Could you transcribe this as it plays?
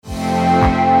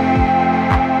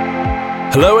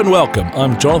Hello and welcome.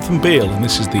 I'm Jonathan Beale and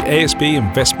this is the ASB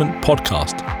Investment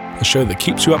Podcast, a show that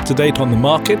keeps you up to date on the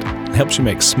market and helps you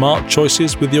make smart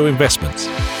choices with your investments.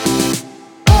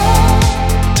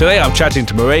 Today I'm chatting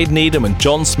to Mairead Needham and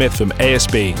John Smith from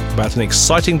ASB about an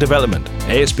exciting development,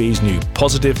 ASB's new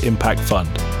Positive Impact Fund,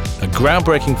 a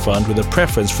groundbreaking fund with a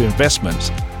preference for investments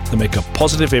that make a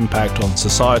positive impact on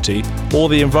society or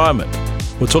the environment.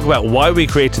 We'll talk about why we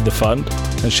created the fund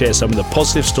and share some of the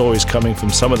positive stories coming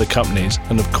from some of the companies,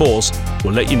 and of course,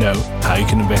 we'll let you know how you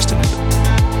can invest in it.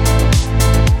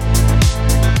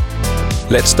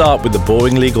 Let's start with the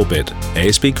boring legal bit.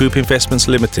 ASB Group Investments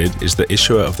Limited is the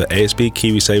issuer of the ASB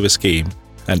KiwiSaver scheme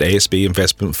and ASB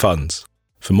investment funds.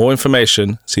 For more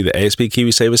information, see the ASB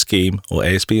KiwiSaver scheme or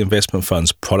ASB investment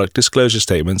funds product disclosure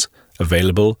statements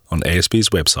available on ASB's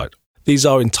website. These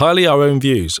are entirely our own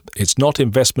views. It's not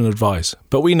investment advice,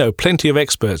 but we know plenty of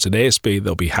experts at ASB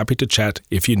that'll be happy to chat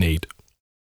if you need.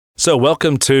 So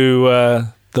welcome to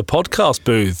the podcast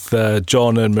booth,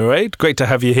 John and Mairead. Great to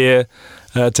have you here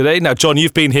today. Now, John,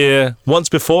 you've been here once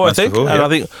before, I think. Yeah. And I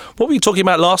think, what were you talking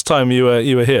about last time you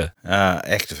were here?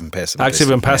 Active and passive.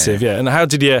 Active and passive, yeah. And how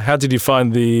did you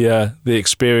find the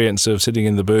experience of sitting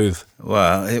in the booth?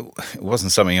 Well, it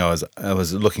wasn't something I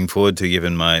was looking forward to,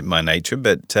 given my nature,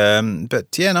 but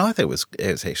yeah, no, I think it was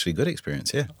actually a good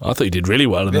experience. Yeah, I thought you did really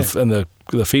well, and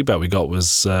the feedback we got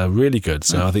was really good.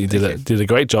 So I think you did a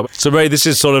great job. So Ray, this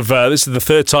is this is the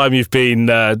third time you've been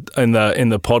in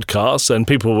the podcast, and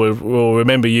people will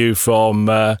remember you from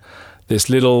this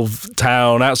little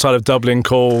town outside of Dublin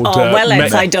called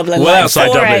outside Dublin. Well, outside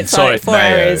Dublin. Sorry, 4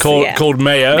 hours. Called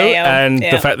Mayo, and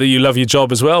the fact that you love your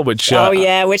job as well. Which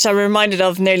which I'm reminded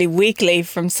of nearly weekly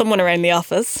from someone around the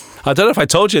office. I don't know if I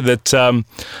told you that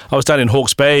I was down in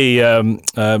Hawke's Bay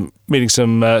meeting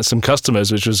some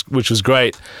customers, which was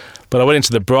great. But I went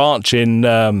into the branch in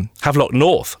Havelock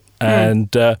North. And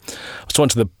I was talking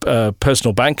to the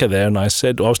personal banker there, and I was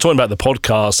talking about the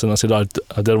podcast, and I said I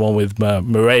did one with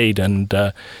Mairead, and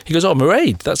he goes, "Oh,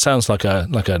 Mairead, that sounds like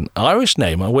an Irish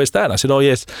name. Where's that?" And I said, "Oh,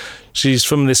 yes, she's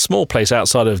from this small place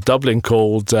outside of Dublin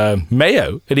called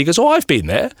Mayo." And he goes, "Oh, I've been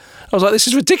there." I was like, "This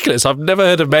is ridiculous. I've never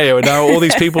heard of Mayo, and now all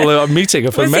these people I'm meeting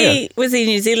are from Mayo." Was he a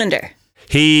New Zealander?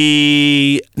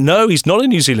 No, he's not a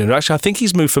New Zealander. Actually, I think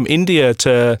he's moved from India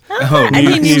to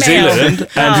New Zealand,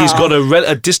 and he's got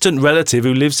a distant relative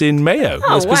who lives in Mayo.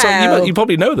 Oh, wow. You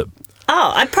probably know them.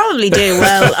 Oh, I probably do.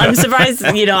 Well, I'm surprised,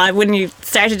 when you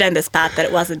started down this path that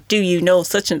it wasn't, do you know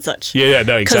such and such? Yeah,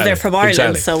 no, exactly. Because they're from Ireland,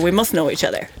 exactly. So we must know each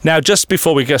other. Now, just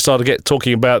before we get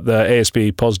talking about the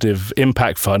ASB Positive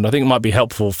Impact Fund, I think it might be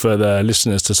helpful for the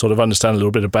listeners to sort of understand a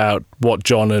little bit about what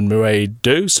John and Mairead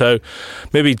do. So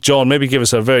maybe, John, give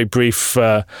us a very brief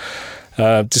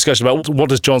discussion about what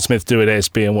does John Smith do at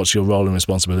ASB and what's your role and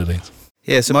responsibilities?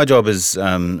 Yeah, so my job is,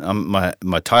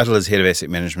 my title is Head of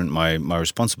Asset Management. My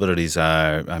responsibilities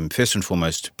are, first and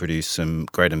foremost, to produce some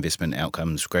great investment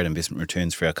outcomes, great investment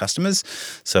returns for our customers.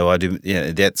 So I do,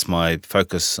 that's my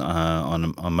focus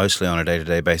on mostly on a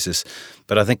day-to-day basis.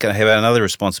 But I think I have another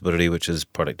responsibility, which is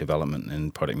product development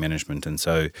and product management, and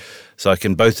so I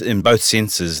can in both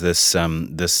senses. This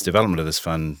development of this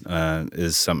fund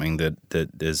is something that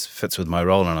fits with my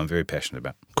role, and I'm very passionate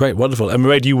about. Great, wonderful. And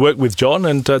Mairead, you work with John,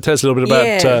 and tell us a little bit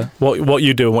about what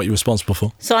you do and what you're responsible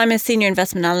for. So I'm a senior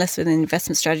investment analyst within the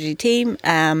investment strategy team.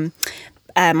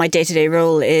 My day-to-day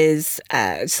role is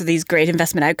these great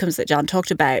investment outcomes that John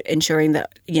talked about, ensuring that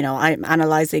I'm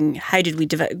analysing how did we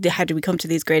come to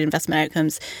these great investment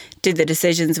outcomes? Did the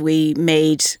decisions we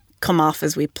made come off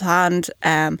as we planned?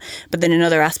 But then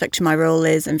another aspect to my role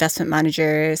is investment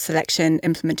manager selection,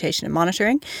 implementation, and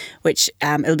monitoring, which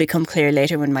it'll become clear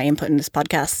later when my input in this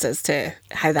podcast as to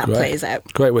how that plays out.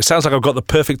 Great. Well, it sounds like I've got the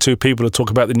perfect two people to talk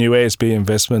about the new ASB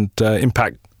Investment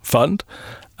Impact Fund.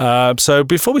 So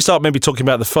before we start maybe talking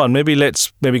about the fund,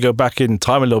 let's go back in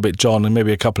time a little bit, John, and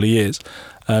maybe a couple of years,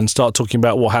 and start talking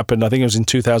about what happened. I think it was in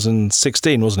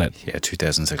 2016, wasn't it? Yeah,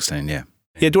 2016, yeah.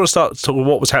 Yeah, do you want to start talking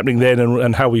what was happening then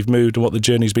and how we've moved and what the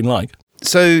journey's been like?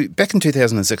 So back in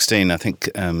 2016, I think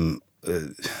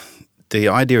the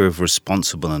idea of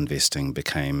responsible investing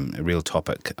became a real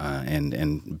topic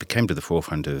and became to the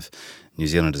forefront of New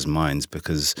Zealanders' minds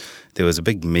because there was a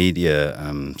big media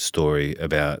story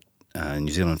about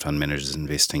New Zealand fund managers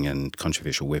investing in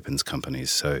controversial weapons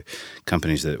companies, so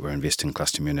companies that were investing in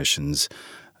cluster munitions,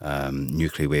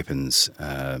 nuclear weapons,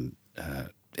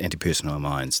 anti-personnel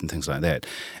mines, and things like that.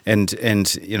 And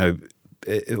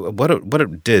what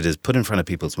it did is put in front of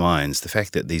people's minds the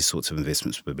fact that these sorts of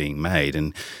investments were being made,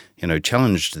 and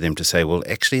challenged them to say, well,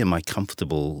 actually, am I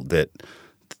comfortable that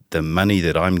the money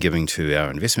that I'm giving to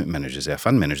our investment managers, our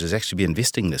fund managers, actually be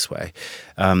investing this way.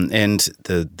 And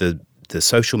the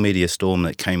social media storm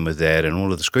that came with that and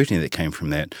all of the scrutiny that came from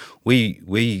that,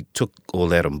 we took all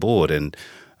that on board, and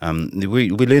we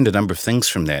learned a number of things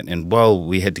from that. And while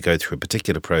we had to go through a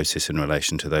particular process in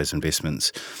relation to those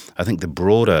investments, I think the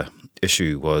broader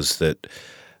issue was that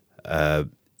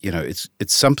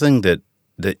it's something that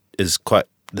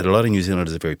a lot of New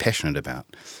Zealanders are very passionate about.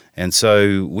 And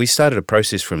so we started a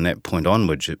process from that point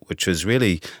onwards, which was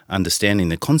really understanding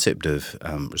the concept of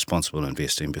responsible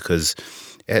investing, because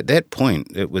at that point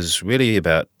it was really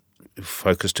about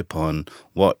focused upon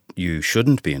what you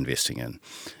shouldn't be investing in.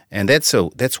 And that's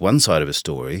one side of a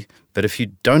story. But if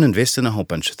you don't invest in a whole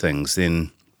bunch of things,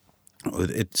 then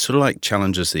it sort of like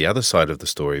challenges the other side of the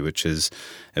story, which is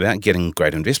about getting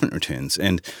great investment returns.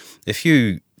 And if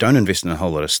you don't invest in a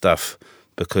whole lot of stuff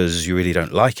because you really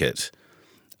don't like it,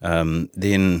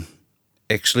 then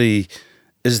actually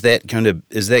is that going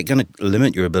to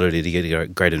limit your ability to get a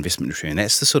great investment return?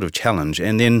 That's the sort of challenge.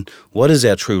 And then what is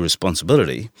our true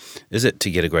responsibility? Is it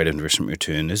to get a great investment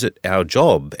return? Is it our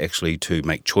job actually to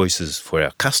make choices for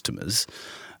our customers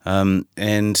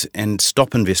and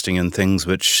stop investing in things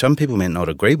which some people may not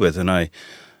agree with? And I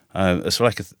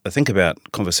think about a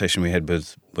conversation we had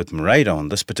with Mairead on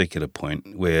this particular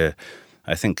point, where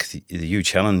I think you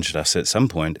challenged us at some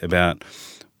point about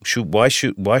why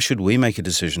should we make a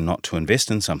decision not to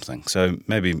invest in something? So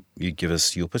maybe you give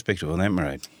us your perspective on that,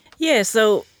 Mairead. Yeah,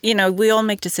 so, we all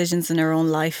make decisions in our own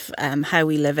life, how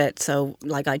we live it. So,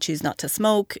 like, I choose not to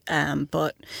smoke,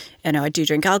 but, I do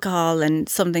drink alcohol, and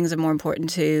some things are more important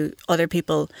to other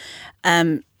people.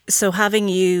 So having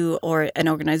you or an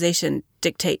organisation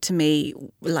dictate to me,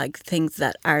 like, things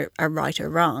that are right or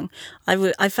wrong,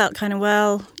 I felt kind of,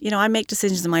 I make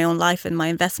decisions in my own life, and my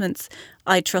investments,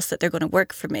 I trust that they're going to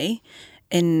work for me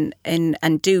and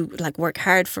do, like, work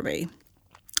hard for me.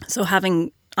 So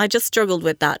I just struggled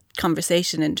with that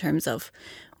conversation in terms of,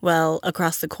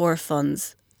 across the core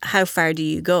funds, how far do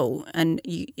you go? And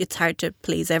it's hard to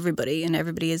please everybody, and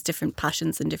everybody has different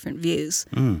passions and different views.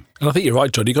 And I think you're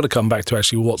right, John. You've got to come back to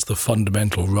actually what's the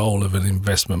fundamental role of an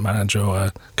investment manager or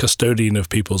a custodian of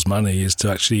people's money is to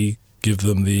actually give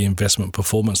them the investment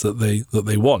performance that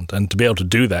they want. And to be able to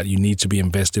do that, you need to be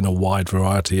invested in a wide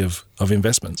variety of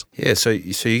investments. Yeah, so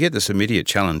you get this immediate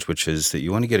challenge, which is that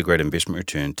you want to get a great investment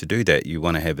return. To do that, you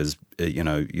want to have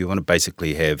you want to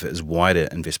basically have as wide an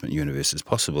investment universe as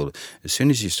possible. As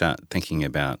soon as you start thinking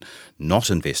about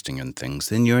not investing in things,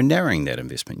 then you're narrowing that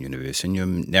investment universe and you're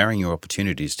narrowing your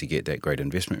opportunities to get that great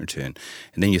investment return.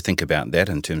 And then you think about that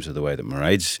in terms of the way that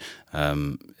Mairead's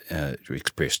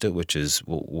expressed it, which is,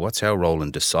 what's our role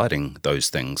in deciding those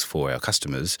things for our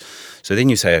customers? So then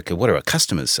you say, okay, what are our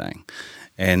customers saying?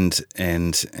 And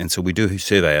so we do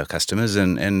survey our customers,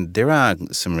 and there are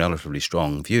some relatively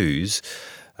strong views,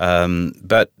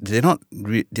 but they're not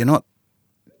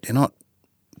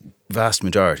vast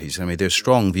majorities. I mean, they're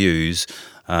strong views,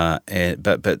 but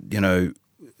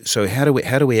so how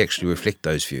do we actually reflect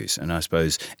those views? And I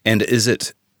suppose, and is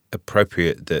it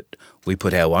appropriate that we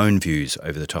put our own views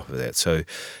over the top of that? So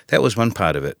that was one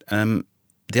part of it.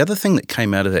 The other thing that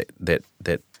came out of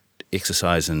that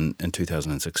exercise in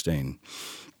 2016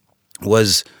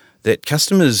 was that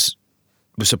customers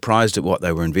were surprised at what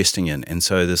they were investing in, and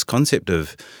so this concept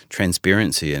of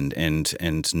transparency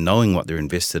and knowing what they're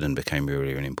invested in became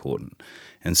really, really important.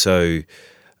 And so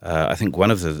I think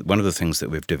one of the things that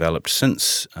we've developed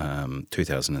since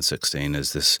 2016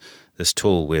 is this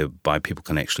tool whereby people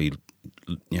can actually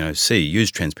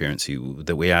use transparency,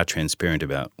 that we are transparent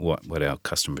about what our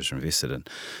customers are invested in.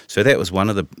 So that was one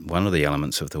of the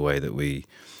elements of the way that we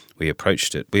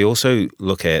approached it. We also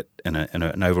look at in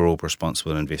an overall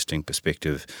responsible investing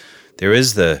perspective, there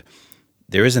is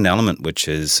an element which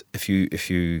is if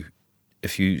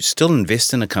you still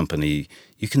invest in a company,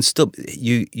 you can still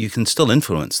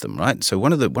influence them, right? So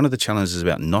one of the challenges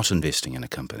about not investing in a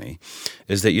company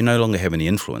is that you no longer have any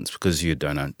influence because you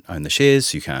don't own the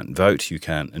shares, you can't vote, you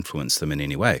can't influence them in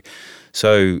any way.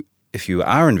 So if you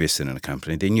are invested in a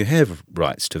company, then you have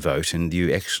rights to vote, and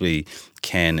you actually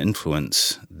can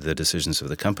influence the decisions of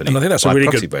the company. And I think that's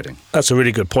voting. That's a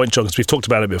really good point, John, because we've talked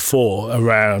about it before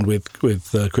around with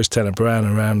Chris Tennant-Brown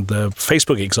around the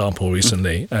Facebook example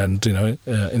recently, and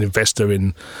an investor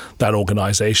in that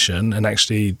organisation,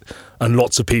 and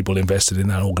lots of people invested in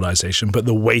that organisation. But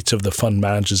the weight of the fund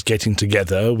managers getting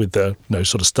together with the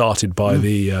sort of started by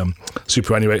the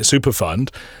superannuation super fund,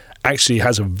 actually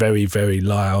has a very, very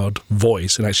loud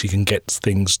voice and actually can get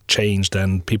things changed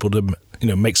and people to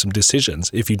make some decisions.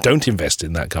 If you don't invest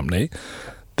in that company,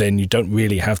 then you don't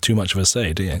really have too much of a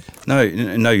say, do you? No,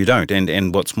 you don't.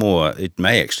 And what's more, it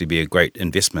may actually be a great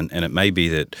investment, and it may be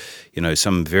that,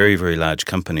 some very, very large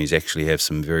companies actually have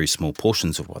some very small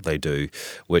portions of what they do,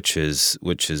 which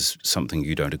is something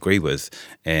you don't agree with.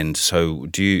 And so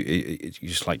do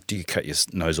you cut your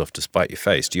nose off to spite your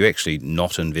face? Do you actually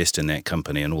not invest in that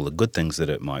company and all the good things that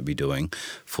it might be doing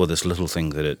for this little thing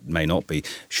that it may not be?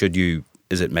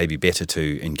 Is it maybe better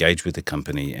to engage with the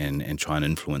company and try and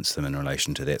influence them in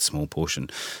relation to that small portion?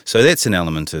 So that's an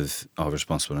element of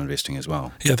responsible investing as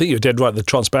well. Yeah, I think you're dead right. The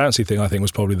transparency thing, I think,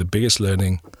 was probably the biggest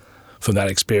learning from that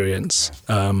experience.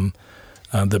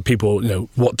 That people,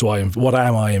 what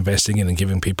am I investing in, and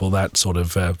giving people that sort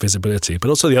of visibility. But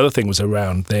also the other thing was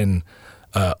around then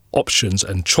options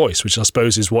and choice, which I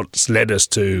suppose is what's led us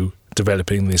to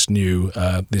developing this new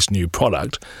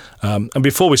product. And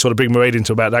before we sort of bring Mairead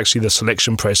into about actually the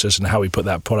selection process and how we put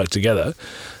that product together,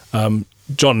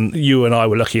 John, you and I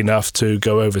were lucky enough to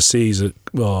go overseas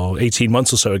 18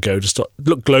 months or so ago to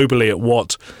look globally at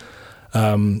what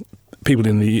people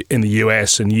in the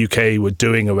US and UK were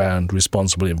doing around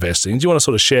responsible investing. Do you want to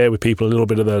sort of share with people a little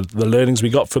bit of the learnings we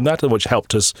got from that and which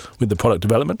helped us with the product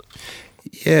development?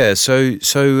 Yeah, so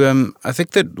I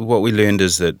think that what we learned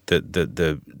is that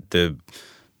the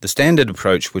standard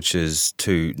approach, which is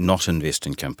to not invest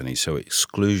in companies, so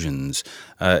exclusions,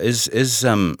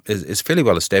 is fairly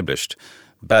well established,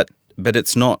 but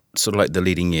it's not sort of like the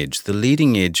leading edge. The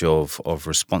leading edge of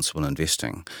responsible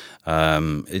investing,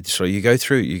 so you go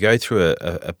through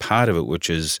a part of it which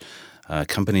is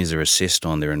companies are assessed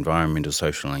on their environmental,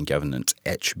 social, and governance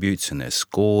attributes, and they're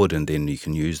scored, and then you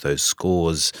can use those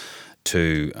scores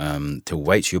to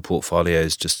weight your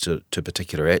portfolios just to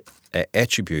particular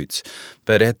attributes.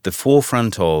 But at the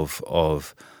forefront of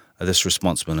this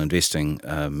responsible investing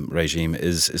regime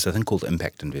is a thing called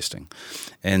impact investing.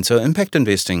 And so impact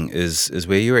investing is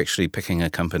where you're actually picking a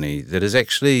company that is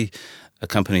actually a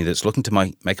company that's looking to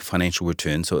make a financial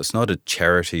return. So it's not a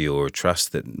charity or a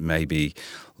trust that may be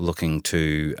looking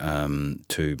to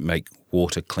make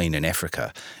water clean in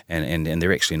Africa, and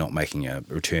they're actually not making a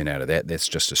return out of that. That's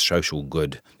just a social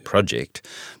good project.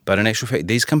 But in actual fact,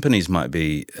 these companies might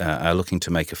be are looking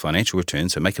to make a financial return,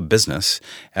 so make a business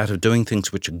out of doing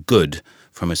things which are good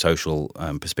from a social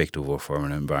perspective or from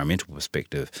an environmental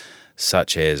perspective,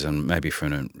 such as, and maybe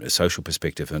from a social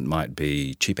perspective, it might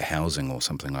be cheaper housing or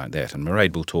something like that. And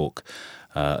Mairead will talk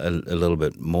a little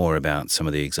bit more about some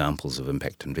of the examples of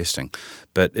impact investing,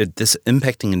 but this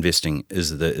impacting investing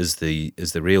is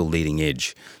the real leading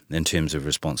edge in terms of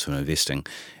responsible investing.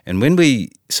 And when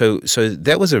so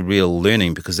that was a real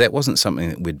learning, because that wasn't something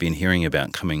that we'd been hearing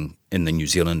about coming in the New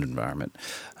Zealand environment.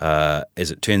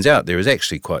 As it turns out, there is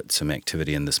actually quite some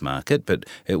activity in this market, but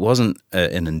it wasn't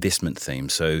an investment theme.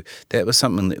 So that was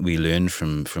something that we learned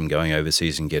from going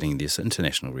overseas and getting this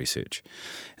international research.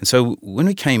 And so when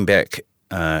we came back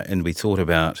and we thought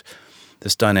about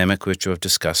this dynamic which I've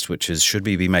discussed, which is, should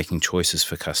we be making choices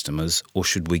for customers or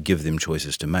should we give them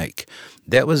choices to make?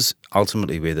 That was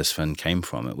ultimately where this fund came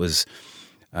from. It was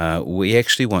we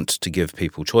actually want to give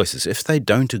people choices. If they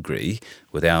don't agree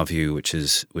with our view, which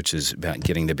is about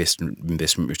getting the best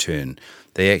investment return,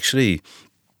 they actually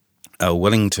are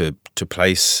willing to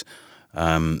place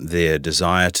their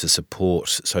desire to support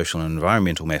social and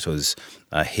environmental matters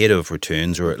ahead of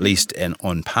returns, or at least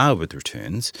on par with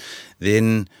returns,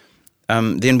 then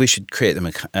we should create them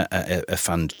a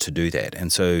fund to do that.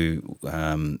 And so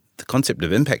the concept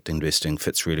of impact investing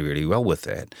fits really, really well with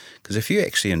that, because if you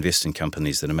actually invest in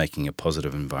companies that are making a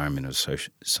positive environmental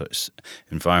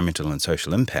and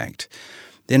social impact,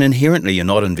 then inherently you're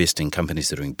not investing in companies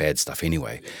that are doing bad stuff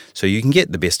anyway. So you can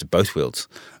get the best of both worlds.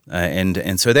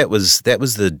 And so that was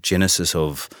the genesis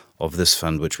of this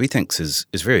fund, which we think is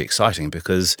very exciting,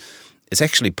 because it's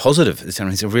actually positive.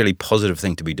 It's a really positive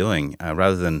thing to be doing,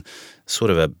 rather than sort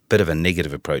of a bit of a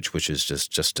negative approach, which is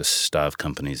just to starve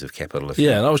companies of capital.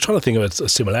 Yeah, and I was trying to think of a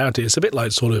similarity. It's a bit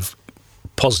like sort of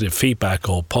positive feedback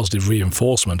or positive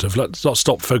reinforcement of, let's not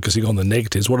stop focusing on the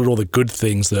negatives. What are all the good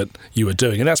things that you are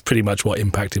doing? And that's pretty much what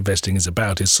impact investing is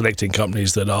about, is selecting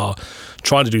companies that are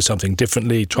trying to do something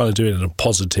differently, trying to do it in a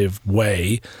positive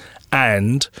way,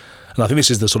 and I think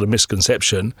this is the sort of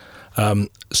misconception,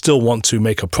 still want to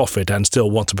make a profit and still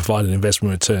want to provide an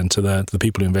investment return to the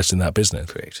people who invest in that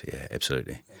business. Correct, yeah,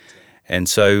 absolutely. And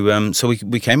so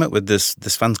we came up with this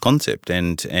fund's concept,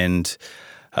 and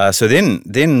so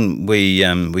then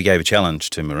we gave a challenge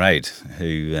to Mairead,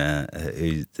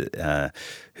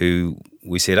 who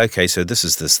we said, okay, so this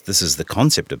is the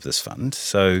concept of this fund.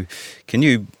 So can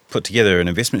you put together an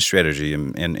investment strategy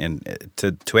and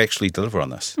to actually deliver on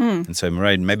this? And so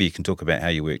Mairead, maybe you can talk about how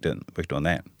you worked on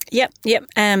that. Yep.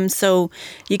 So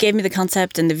you gave me the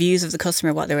concept and the views of the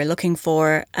customer, what they were looking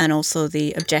for, and also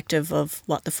the objective of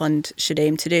what the fund should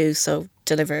aim to do. So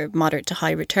deliver moderate to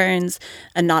high returns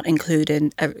and not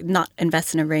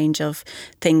invest in a range of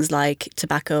things like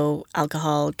tobacco,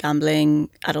 alcohol, gambling,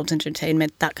 adult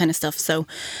entertainment, that kind of stuff. So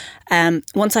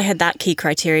once I had that key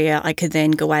criteria, I could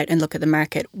then go out and look at the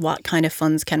market. What kind of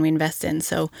funds can we invest in?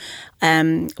 So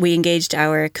we engaged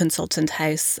our consultant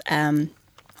house,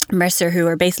 Mercer, who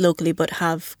are based locally but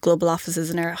have global offices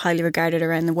and are highly regarded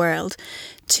around the world,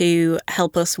 to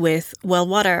help us with, well,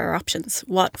 what are our options?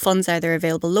 What funds are there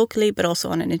available locally but also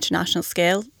on an international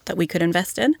scale that we could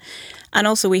invest in? And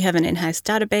also we have an in-house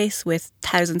database with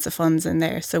thousands of funds in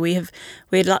there. So we had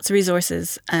lots of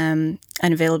resources and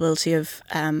availability of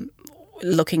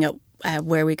looking at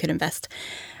where we could invest.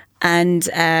 And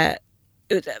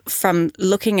from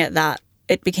looking at that,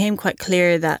 it became quite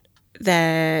clear that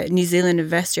the New Zealand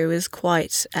investor was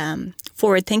quite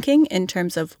forward-thinking in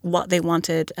terms of what they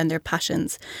wanted and their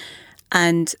passions.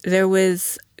 And there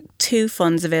was 2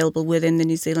 funds available within the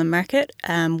New Zealand market.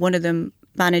 One of them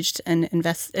managed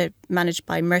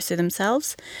by Mercer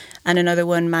themselves, and another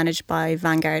one managed by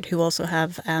Vanguard, who also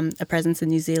have a presence in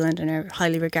New Zealand and are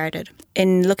highly regarded.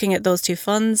 In looking at those 2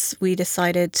 funds, we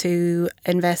decided to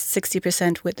invest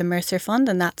 60% with the Mercer fund,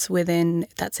 and that's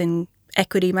in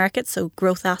equity markets, so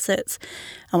growth assets.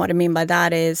 And what I mean by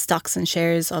that is stocks and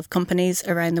shares of companies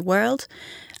around the world.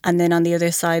 And then on the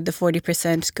other side, the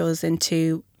 40% goes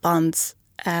into bonds,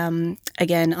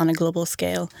 again, on a global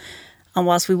scale. And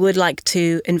whilst we would like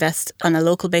to invest on a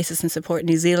local basis and support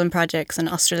New Zealand projects and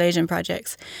Australasian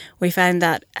projects, we found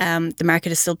that the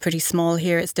market is still pretty small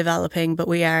here. It's developing, but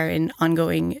we are in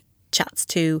ongoing chats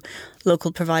to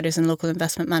local providers and local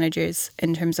investment managers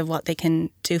in terms of what they can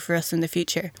do for us in the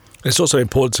future. It's also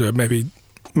important to maybe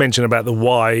mention about the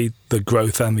why, the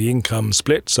growth and the income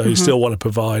split. So you still want to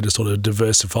provide a sort of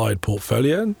diversified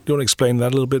portfolio. Do you want to explain that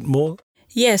a little bit more?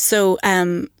 Yeah, so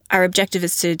our objective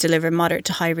is to deliver moderate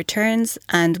to high returns,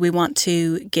 and we want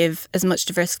to give as much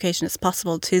diversification as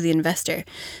possible to the investor.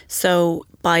 So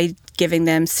by giving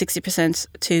them 60%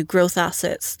 to growth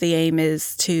assets, the aim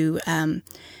is to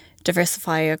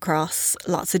diversify across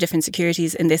lots of different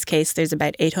securities. In this case, there's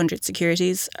about 800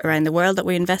 securities around the world that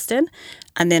we invest in.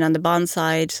 And then on the bond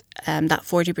side, that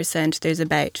 40%, there's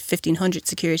about 1,500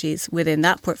 securities within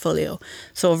that portfolio.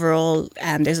 So overall,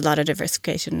 there's a lot of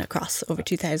diversification across over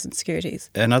 2,000 securities.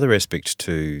 Another aspect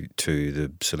to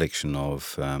the selection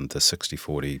of the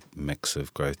 60-40 mix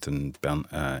of growth and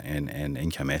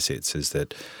income assets is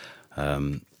that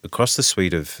across the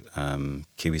suite of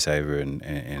KiwiSaver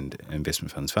and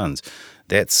investment funds,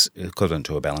 that's equivalent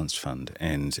to a balanced fund,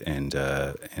 and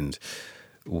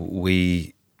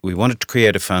we wanted to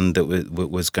create a fund that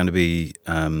was going to be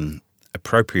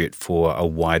appropriate for a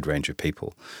wide range of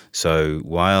people. So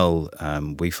while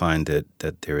we find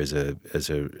that there is a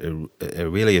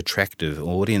really attractive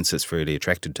audience that's really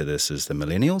attracted to this is the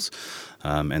millennials,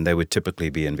 and they would typically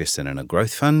be invested in a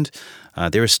growth fund,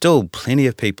 there are still plenty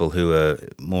of people who are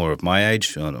more of my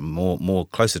age, or more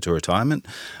closer to retirement,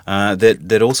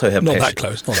 that also have not that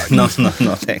close, not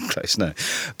that close, no,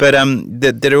 but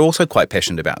that are also quite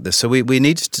passionate about this. So we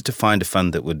needed to find a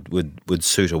fund that would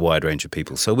suit a wide range of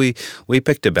people. So we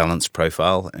picked a balanced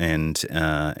profile, and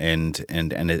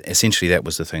essentially that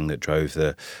was the thing that drove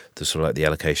the sort of like the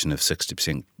allocation of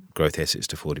 60% growth assets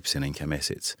to 40% income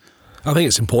assets. I think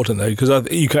it's important though,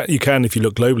 because you can, if you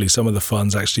look globally, some of the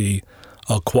funds actually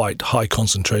are quite high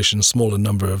concentration, smaller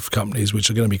number of companies, which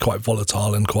are going to be quite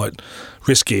volatile and quite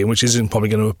risky, and which isn't probably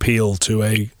going to appeal to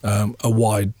a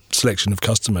wide selection of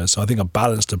customers. So I think a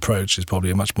balanced approach is probably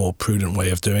a much more prudent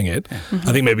way of doing it. Mm-hmm.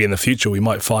 I think maybe in the future we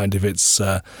might find if it's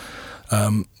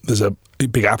there's a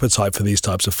big appetite for these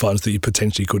types of funds that you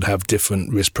potentially could have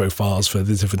different risk profiles for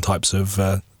the different types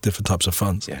of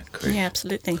funds. Yeah, correct. Yeah,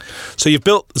 absolutely. So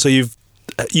you've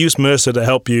used Mercer to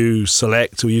help you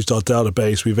select. We used our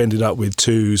database. We've ended up with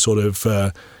 2 sort of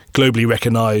globally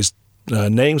recognised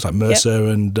names like Mercer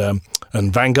and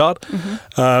Vanguard.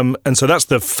 Mm-hmm. And so that's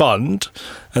the fund.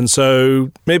 And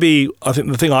so maybe I think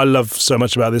the thing I love so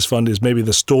much about this fund is maybe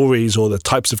the stories or the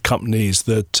types of companies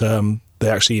that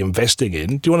they're actually investing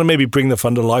in. Do you want to maybe bring the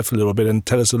fund to life a little bit and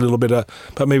tell us a little bit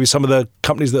about maybe some of the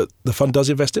companies that the fund does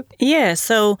invest in? Yeah,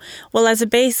 so, well, as a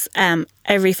base,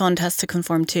 every fund has to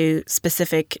conform to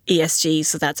specific ESG,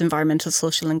 so that's environmental,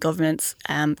 social and governance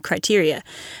criteria.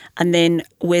 And then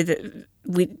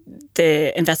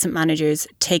the investment managers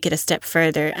take it a step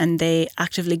further, and they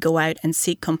actively go out and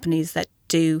seek companies that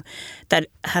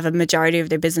have a majority of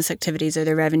their business activities or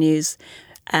their revenues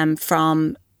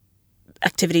from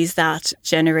activities that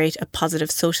generate a positive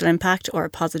social impact or a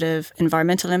positive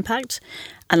environmental impact.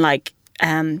 And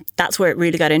that's where it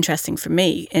really got interesting for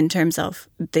me in terms of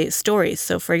the stories.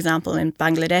 So, for example, in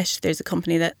Bangladesh, there's a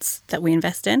company that we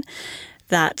invest in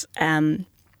that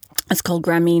it's called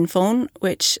Grameen Phone,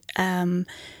 which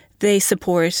they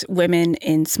support women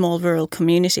in small rural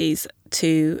communities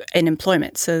in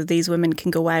employment. So these women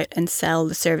can go out and sell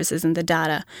the services and the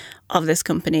data of this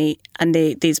company, and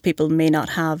these people may not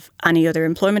have any other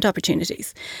employment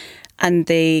opportunities. And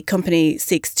the company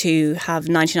seeks to have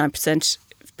 99%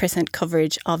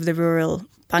 coverage of the rural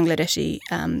Bangladeshi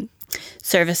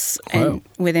service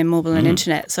within mobile and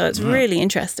internet. So it's really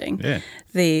interesting,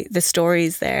 the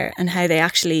stories there and how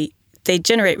they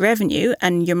generate revenue,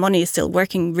 and your money is still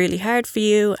working really hard for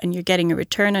you, and you're getting a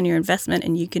return on your investment,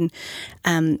 and you can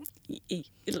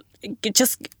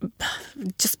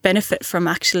just benefit from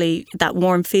actually that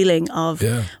warm feeling of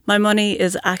my money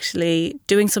is actually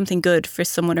doing something good for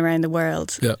someone around the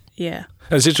world. Yeah.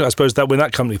 And it's interesting, I suppose, that when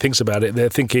that company thinks about it,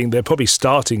 they're probably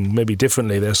starting maybe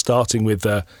differently. They're starting with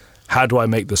how do I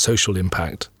make the social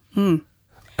impact?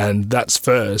 And that's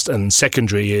first, and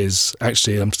secondary is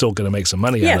actually I'm still going to make some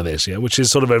money out of this, which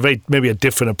is sort of maybe a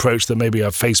different approach that maybe a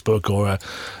Facebook or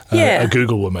a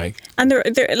Google will make. And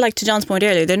they're like to John's point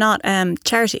earlier, they're not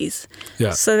charities,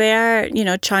 so they are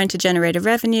trying to generate a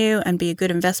revenue and be a good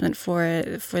investment for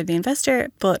the investor,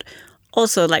 but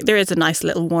also there is a nice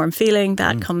little warm feeling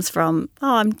that comes from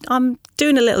I'm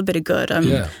doing a little bit of good,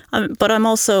 but I'm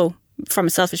also, from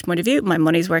a selfish point of view, my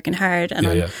money's working hard, and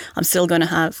I'm still going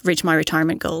to reach my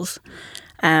retirement goals.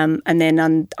 And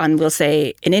then we'll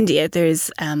say in India,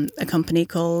 there's a company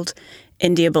called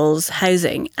Indiabulls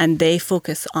Housing, and they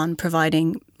focus on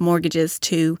providing mortgages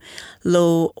to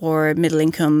low or middle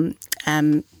income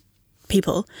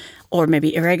people, or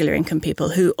maybe irregular income people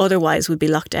who otherwise would be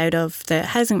locked out of the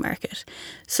housing market.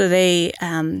 So they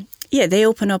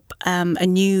open up a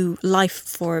new life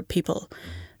for people.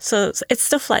 So it's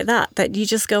stuff like that you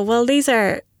just go, well, these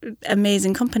are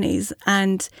amazing companies,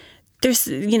 and there's,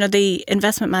 the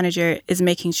investment manager is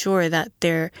making sure that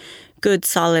they're good,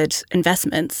 solid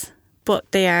investments,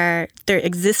 but they're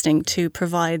existing to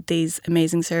provide these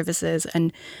amazing services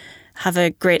and have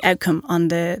a great outcome on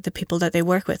the people that they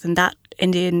work with. And that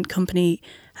Indian company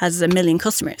has 1 million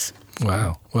customers.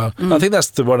 Wow. Well, I think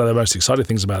that's one of the most exciting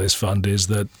things about this fund is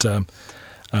that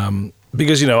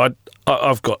because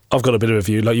I've got a bit of a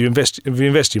view. Like you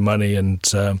invest your money and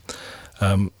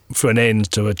for an end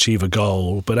to achieve a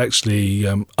goal, but actually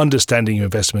understanding your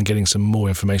investment, getting some more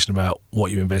information about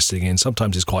what you're investing in,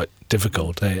 sometimes is quite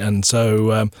difficult. And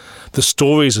so the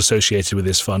stories associated with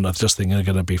this fund, I just think, are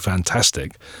going to be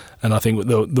fantastic. And I think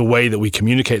the way that we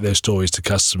communicate those stories to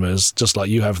customers, just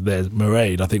like you have there,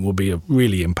 Mairead, I think will be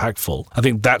really impactful. I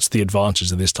think that's the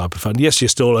advantage of this type of fund. Yes, you're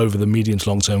still over the medium to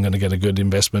long term going to get a good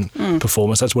investment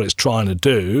performance. That's what it's trying to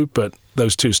do. But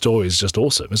those two stories are just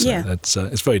awesome, isn't it?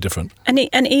 It's very different. And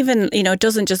even, it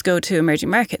doesn't just go to emerging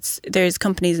markets. There's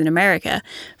companies in America,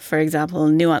 for example,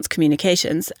 Nuance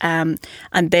Communications, and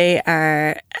they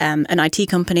are an IT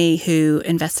company who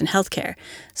invests in healthcare.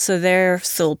 So their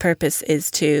sole purpose is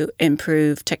to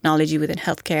improve technology within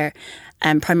healthcare,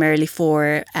 primarily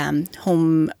for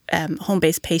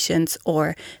home-based patients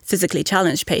or physically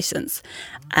challenged patients.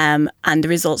 And the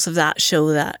results of that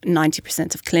show that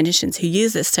 90% of clinicians who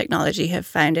use this technology have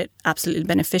found it absolutely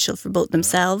beneficial for both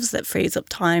themselves, that frees up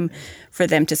time for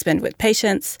them to spend with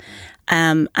patients,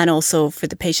 and also for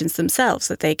the patients themselves,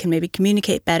 that they can maybe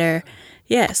communicate better.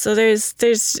 Yeah, so there's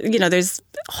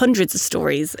hundreds of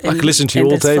stories. I could listen to you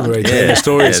all day, Mairead, the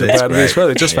stories about this. Well,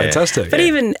 it's just fantastic. But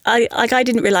even I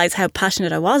didn't realise how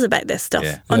passionate I was about this stuff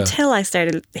until I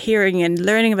started hearing and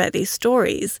learning about these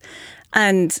stories.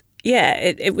 And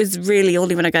it was really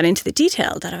only when I got into the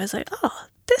detail that I was like, oh,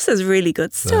 this is really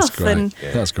good stuff. That's great. And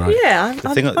that's great. Yeah,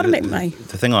 I want to make money.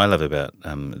 The thing I love about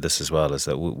this as well is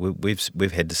that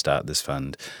we've had to start this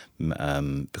fund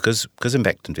because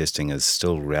impact investing is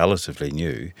still relatively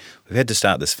new. We've had to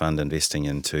start this fund investing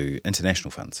into international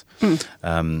funds,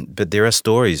 but there are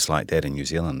stories like that in New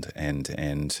Zealand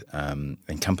and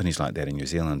companies like that in New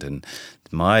Zealand. And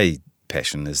my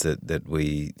passion is that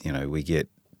we get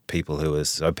people who are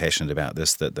so passionate about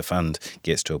this that the fund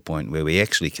gets to a point where we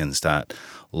actually can start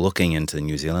looking into the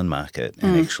New Zealand market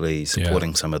and actually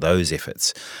supporting some of those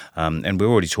efforts. And we're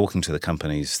already talking to the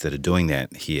companies that are doing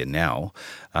that here now.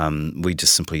 We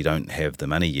just simply don't have the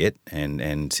money yet,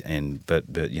 but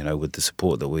with the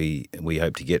support that we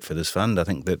hope to get for this fund, I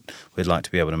think that we'd like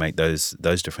to be able to make those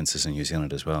differences in New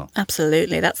Zealand as well.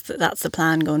 Absolutely, that's the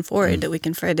plan going forward, that we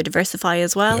can further diversify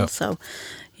as well. So.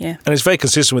 Yeah. And it's very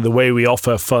consistent with the way we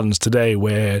offer funds today,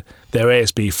 where they're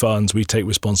ASB funds. We take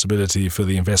responsibility for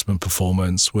the investment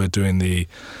performance. We're doing the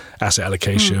asset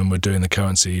allocation. We're doing the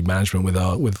currency management with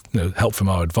help from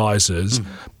our advisors.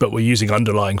 But we're using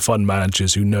underlying fund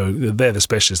managers who know they're the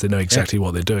specialists. They know exactly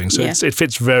what they're doing. So it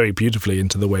fits very beautifully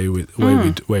into the way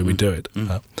we do it.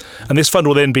 And this fund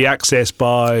will then be accessed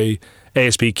by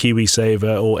ASB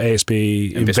KiwiSaver or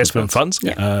ASB investment funds.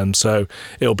 Yeah. So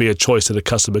it'll be a choice that a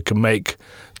customer can make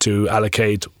to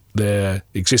allocate their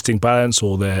existing balance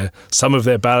or some of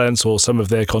their balance or some of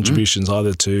their contributions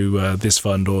either to this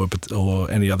fund or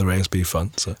any other ASB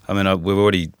fund. So. I mean, we've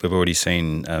already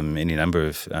seen any number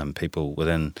of people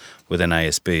within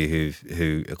ASB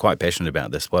who are quite passionate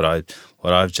about this. What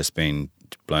I've just been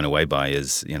blown away by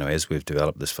is, as we've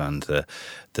developed this fund,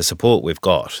 the support we've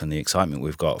got and the excitement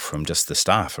we've got from just the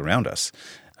staff around us.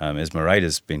 As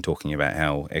Maireada's been talking about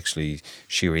how actually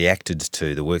she reacted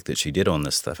to the work that she did on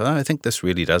this stuff, I think this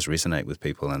really does resonate with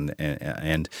people. And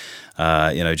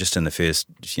just in the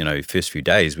first few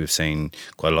days, we've seen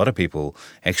quite a lot of people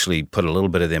actually put a little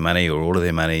bit of their money or all of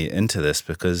their money into this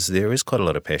because there is quite a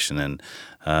lot of passion and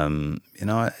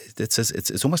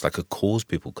it's almost like a cause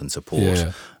people can support,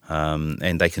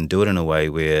 and they can do it in a way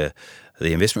where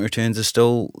the investment returns are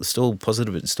still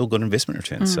positive. It's still good investment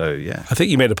returns. So I think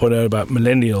you made a point about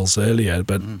millennials earlier,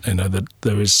 but that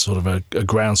there is sort of a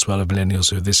groundswell of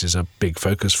millennials who this is a big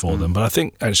focus for them. But I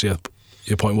think actually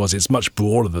your point was it's much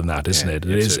broader than that, isn't it?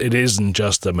 It isn't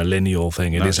just a millennial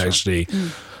thing. It is actually,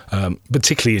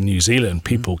 particularly in New Zealand,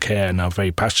 people care and are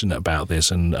very passionate about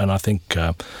this. And I think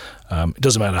it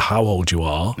doesn't matter how old you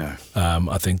are. No.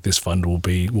 I think this fund will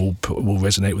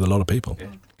resonate with a lot of people. Yeah.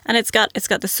 And it's got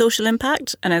the social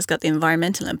impact and it's got the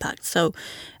environmental impact. So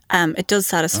it does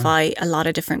satisfy a lot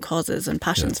of different causes and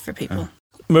passions for people.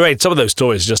 Mairead, some of those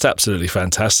stories are just absolutely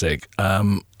fantastic.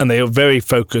 And they are very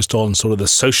focused on sort of the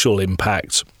social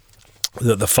impact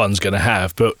that the fund's going to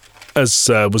have. But as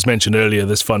was mentioned earlier,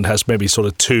 this fund has maybe sort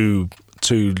of two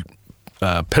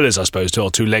pillars, I suppose, or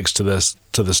two legs to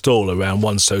the stool around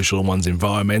one's social and one's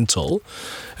environmental.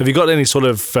 Have you got any sort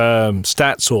of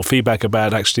stats or feedback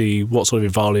about actually what sort of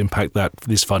environmental impact that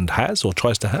this fund has or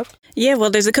tries to have? Yeah, well,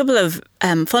 there's a couple of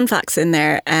fun facts in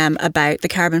there about the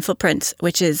carbon footprint,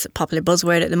 which is a popular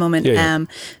buzzword at the moment.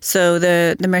 So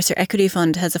the Mercer Equity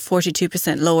Fund has a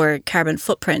 42% lower carbon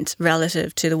footprint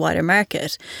relative to the wider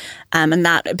market. And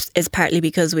that is partly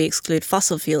because we exclude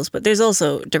fossil fuels, but there's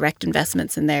also direct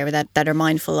investments in there that are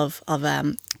mindful of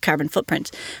carbon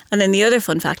footprint. And then the other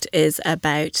fun fact is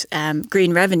about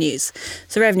green revenues.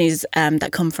 So revenues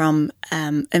that come from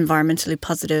environmentally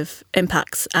positive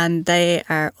impacts, and they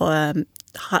are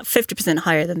 50%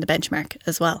 higher than the benchmark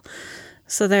as well.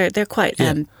 So they're quite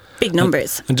big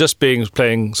numbers. And just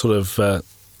playing sort of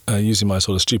using my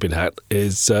sort of stupid hat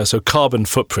is so carbon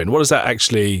footprint. What does that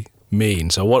actually mean?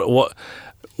 So what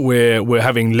we're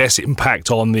having less impact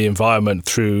on the environment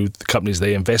through the companies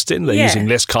they invest in. They're using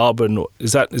less carbon.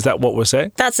 Is that what we're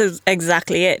saying? That's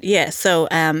exactly it. Yeah. So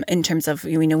in terms of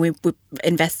we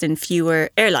invest in fewer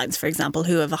airlines, for example,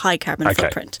 who have a high carbon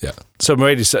footprint. Yeah. So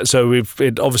Mairead,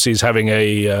 it obviously is having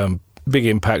a big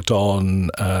impact on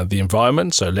the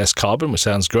environment, so less carbon, which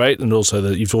sounds great, and also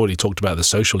that you've already talked about the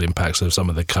social impacts of some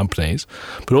of the companies,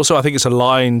 but also I think it's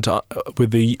aligned with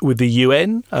the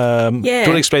UN. Do you want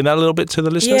to explain that a little bit to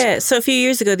the listeners? Yeah, so a few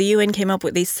years ago the UN came up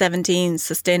with these 17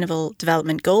 Sustainable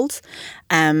Development Goals,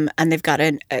 and they've got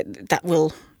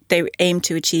they aim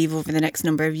to achieve over the next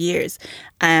number of years,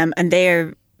 and they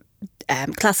are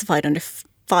classified under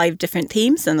 5 different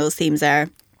themes, and those themes are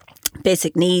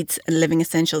basic needs and living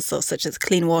essentials, so such as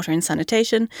clean water and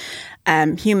sanitation,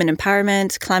 human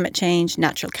empowerment, climate change,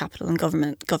 natural capital and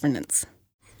governance.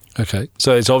 Okay,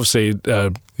 so it's obviously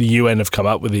the UN have come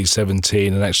up with these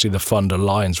 17 and actually the fund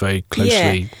aligns very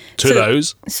closely to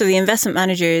those. So the investment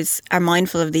managers are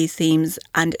mindful of these themes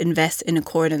and invest in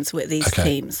accordance with these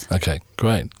themes. Okay,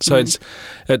 great. So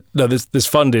this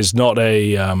fund is not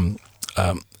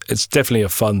it's definitely a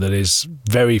fund that is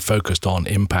very focused on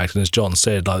impact. And as John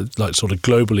said, like sort of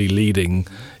globally leading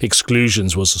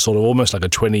exclusions was sort of almost like a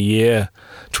 20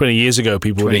 years ago,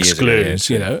 people would exclude,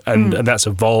 and that's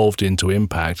evolved into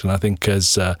impact. And I think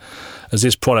as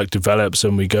this product develops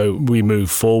and we move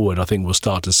forward, I think we'll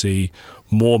start to see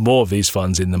more and more of these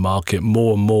funds in the market,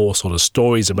 more and more sort of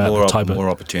stories about more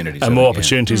opportunities. And more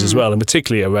opportunities as well, and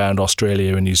particularly around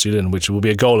Australia and New Zealand, which will be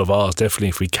a goal of ours, definitely,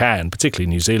 if we can, particularly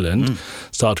New Zealand,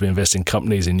 start to invest in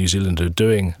companies in New Zealand who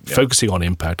are focusing on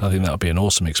impact. I think that would be an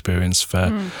awesome experience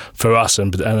for us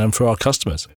and for our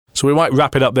customers. So we might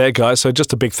wrap it up there, guys. So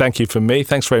just a big thank you from me.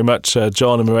 Thanks very much,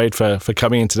 John and Mairead, for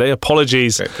coming in today.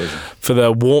 Apologies for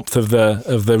the warmth of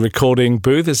the recording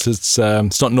booth. It's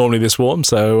not normally this warm.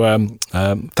 So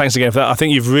thanks again for that. I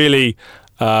think you've really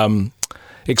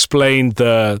explained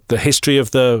the history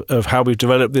of how we've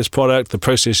developed this product, the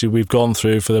process we've gone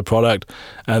through for the product,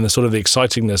 and the sort of the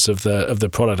excitingness of the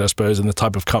product, I suppose, and the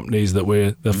type of companies that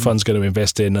the fund's going to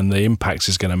invest in and the impacts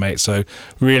it's going to make. So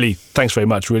really, thanks very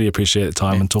much. Really appreciate the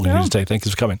time and talking to you today. Thank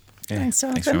you for coming. Yeah. Thanks,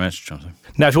 Jonathan. Thanks very much, Jonathan.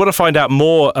 Now, if you want to find out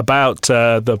more about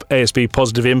the ASB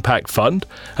Positive Impact Fund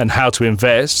and how to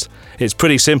invest, it's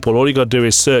pretty simple. All you got to do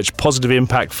is search Positive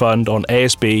Impact Fund on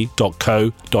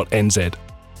asb.co.nz.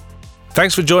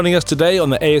 Thanks for joining us today on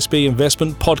the ASB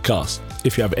Investment Podcast.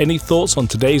 If you have any thoughts on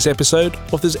today's episode,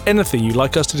 or if there's anything you'd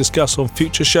like us to discuss on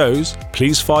future shows,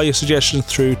 please fire your suggestions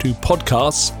through to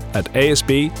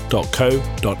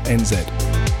podcasts@asb.co.nz.